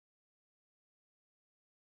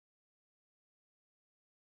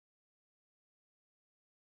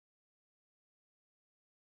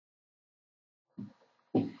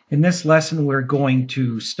In this lesson, we're going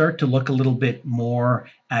to start to look a little bit more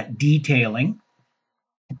at detailing,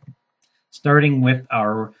 starting with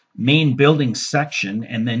our main building section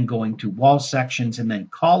and then going to wall sections and then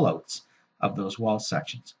callouts of those wall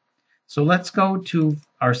sections. So let's go to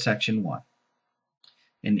our section 1.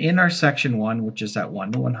 And in our section 1, which is at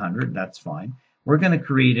 1 to 100, that's fine, we're going to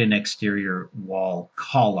create an exterior wall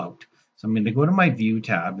callout. So I'm going to go to my View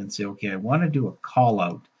tab and say, okay, I want to do a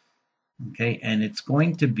callout. Okay, and it's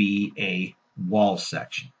going to be a wall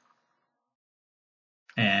section.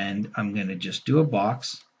 And I'm going to just do a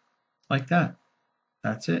box like that.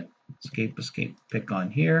 That's it. Escape, escape. Pick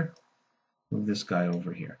on here. Move this guy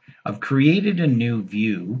over here. I've created a new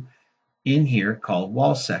view in here called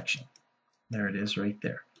wall section. There it is right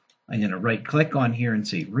there. I'm going to right click on here and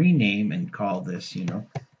say rename and call this,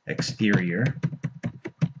 exterior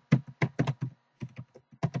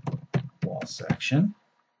wall section.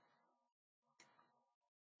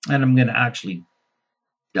 And I'm going to actually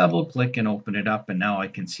double click and open it up, and now I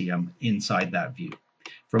can see I'm inside that view.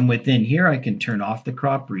 From within here, I can turn off the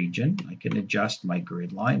crop region. I can adjust my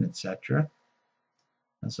grid line, etc.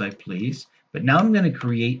 as I please. But now I'm going to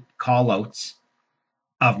create callouts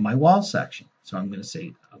of my wall section. So I'm going to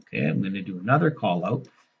say, okay, I'm going to do another callout.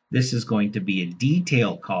 This is going to be a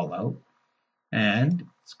detail callout, and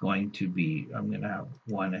it's going to be, I'm going to have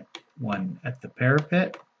one at the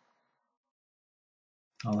parapet.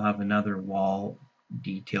 I'll have another wall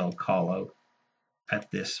detail callout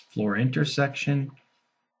at this floor intersection,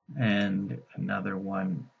 and another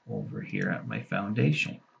one over here at my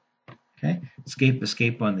foundation. Okay, escape,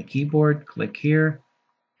 escape on the keyboard, click here,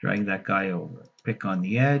 drag that guy over, pick on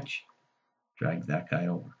the edge, drag that guy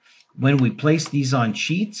over. When we place these on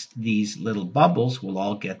sheets, these little bubbles will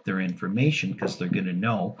all get their information because they're going to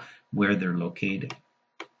know where they're located.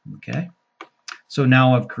 Okay, so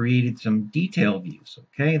now I've created some detail views.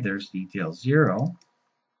 Okay, there's detail 0.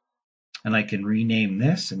 And I can rename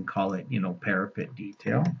this and call it, parapet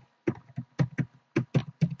detail.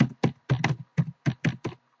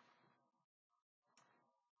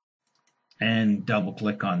 And double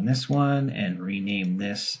click on this one and rename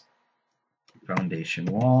this foundation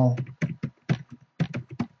wall.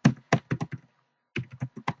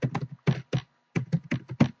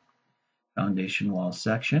 Foundation wall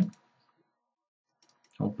section.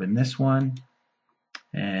 Open this one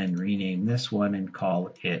and rename this one and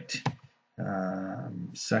call it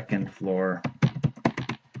second floor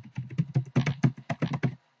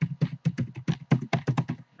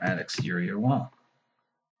at exterior wall.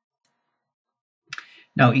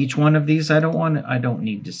 Now each one of these I don't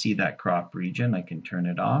need to see that crop region. I can turn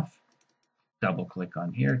it off. Double click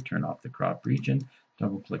on here, turn off the crop region.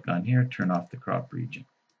 Double click on here, turn off the crop region.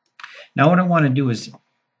 Now what I want to do is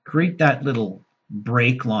create that little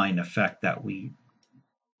break line effect that we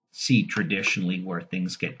see traditionally where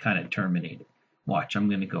things get kind of terminated. Watch, I'm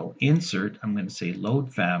going to go insert, I'm going to say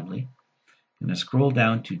load family. I'm going to scroll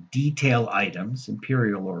down to detail items,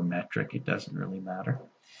 imperial or metric, it doesn't really matter.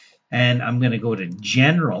 And I'm going to go to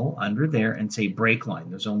general under there and say break line.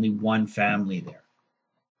 There's only one family there.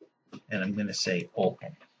 And I'm going to say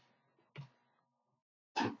open.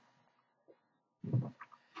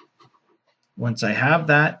 Once I have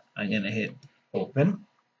that, I'm going to hit open.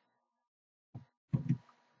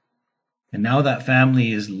 And now that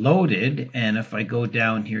family is loaded, and if I go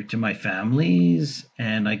down here to my families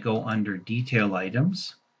and I go under detail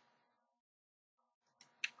items,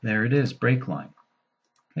 there it is, break line.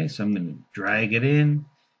 Okay, so I'm going to drag it in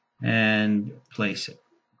and place it.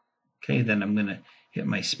 Okay, then I'm going to hit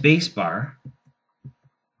my space bar.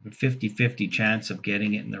 A 50-50 chance of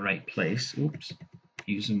getting it in the right place. Oops,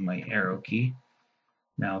 using my arrow key.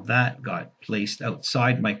 Now that got placed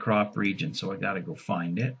outside my crop region, so I got to go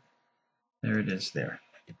find it. There it is there.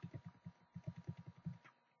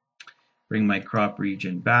 Bring my crop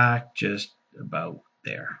region back just about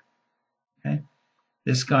there. Okay.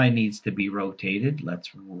 This guy needs to be rotated. Let's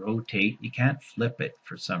rotate. You can't flip it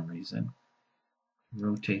for some reason.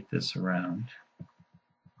 Rotate this around.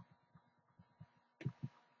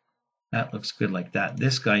 That looks good like that.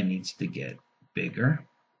 This guy needs to get bigger.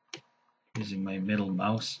 Using my middle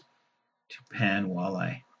mouse to pan while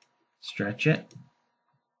I stretch it.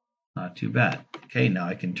 Not too bad. Okay, now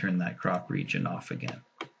I can turn that crop region off again.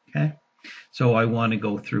 Okay, so I want to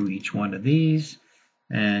go through each one of these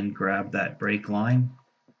and grab that break line.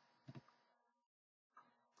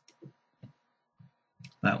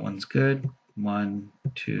 That one's good. 1,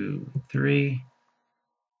 2, 3.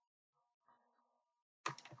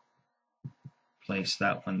 Place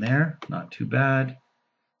that one there. Not too bad.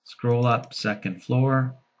 Scroll up, second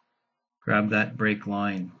floor. Grab that break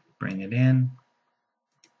line, bring it in.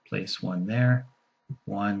 place one there.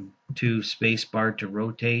 1, 2, space bar to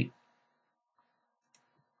rotate.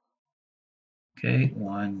 Okay,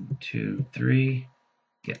 1, 2, 3.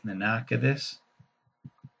 Getting the knack of this.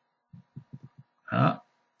 That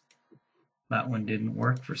one didn't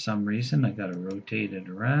work for some reason. I got to rotate it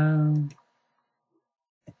around.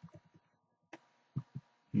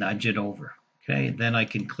 Nudge it over. Okay, then I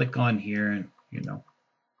can click on here and,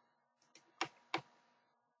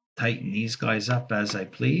 tighten these guys up as I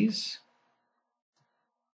please.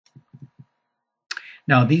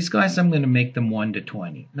 Now these guys, I'm going to make them 1 to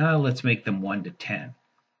 20. Now let's make them 1 to 10.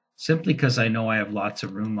 Simply because I know I have lots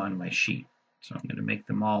of room on my sheet. So I'm going to make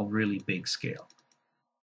them all really big scale.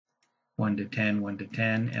 1 to 10, 1 to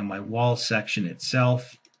 10. And my wall section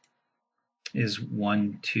itself is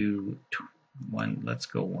 1 to 1. Let's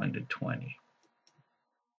go 1 to 20.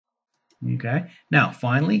 Okay. Now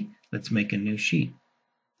finally, let's make a new sheet.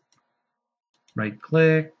 Right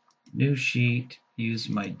click, new sheet, use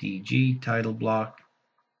my DG title block,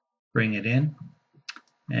 bring it in.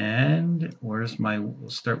 And we'll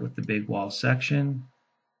start with the big wall section.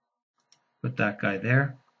 Put that guy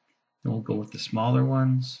there. And we'll go with the smaller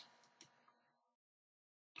ones.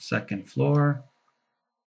 Second floor.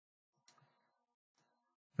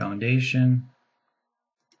 Foundation.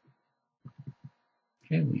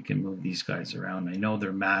 Okay, we can move these guys around. I know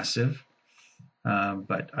they're massive,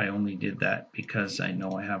 but I only did that because I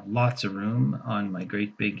know I have lots of room on my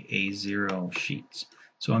great big A0 sheets.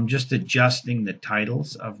 So I'm just adjusting the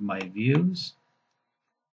titles of my views.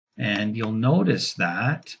 And you'll notice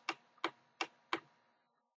that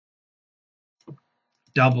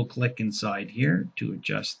double click inside here to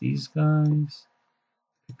adjust these guys.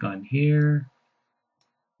 Click on here.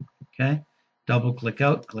 Okay. Double click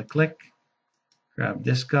out, click, click. Grab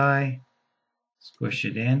this guy, squish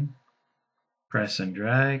it in, press and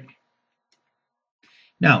drag.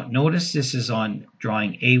 Now, notice this is on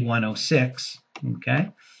drawing A106.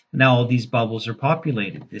 Okay. Now all these bubbles are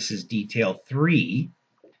populated. This is detail 3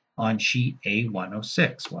 on sheet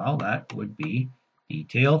A106. Well, that would be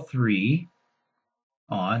detail 3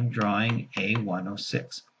 on drawing A106.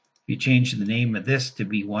 If you change the name of this to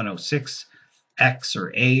be 106X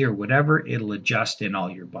or A or whatever, it'll adjust in all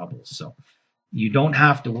your bubbles. So you don't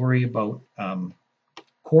have to worry about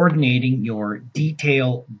coordinating your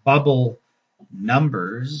detail bubble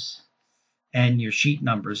numbers and your sheet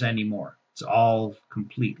numbers anymore. It's all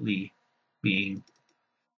completely being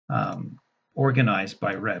organized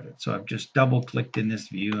by Revit. So I've just double clicked in this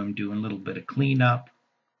view. I'm doing a little bit of cleanup.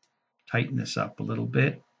 Tighten this up a little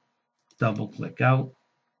bit. Double click out.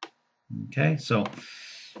 Okay, so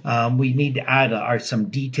we need to add some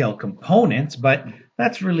detail components, but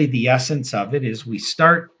that's really the essence of it. Is we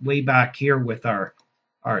start way back here with our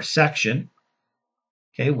section,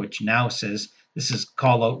 okay, which now says this is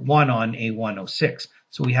Callout 1 on A106.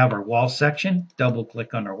 So we have our wall section. Double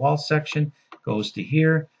click on our wall section, goes to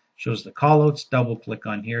here, shows the callouts. Double click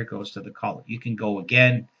on here, goes to the callout. You can go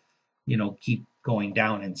again, keep going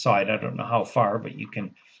down inside. I don't know how far, but you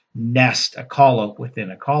can nest a callout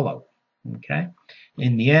within a callout. Okay.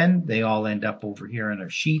 In the end, they all end up over here in our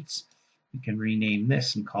sheets. We can rename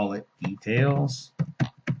this and call it details.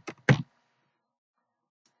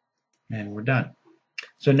 And we're done.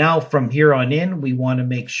 So now from here on in, we want to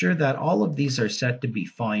make sure that all of these are set to be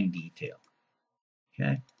fine detail.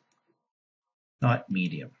 Okay. Not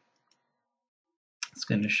medium. It's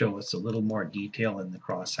going to show us a little more detail in the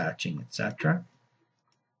cross hatching, etc.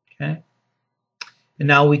 Okay. And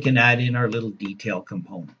now we can add in our little detail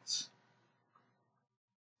components.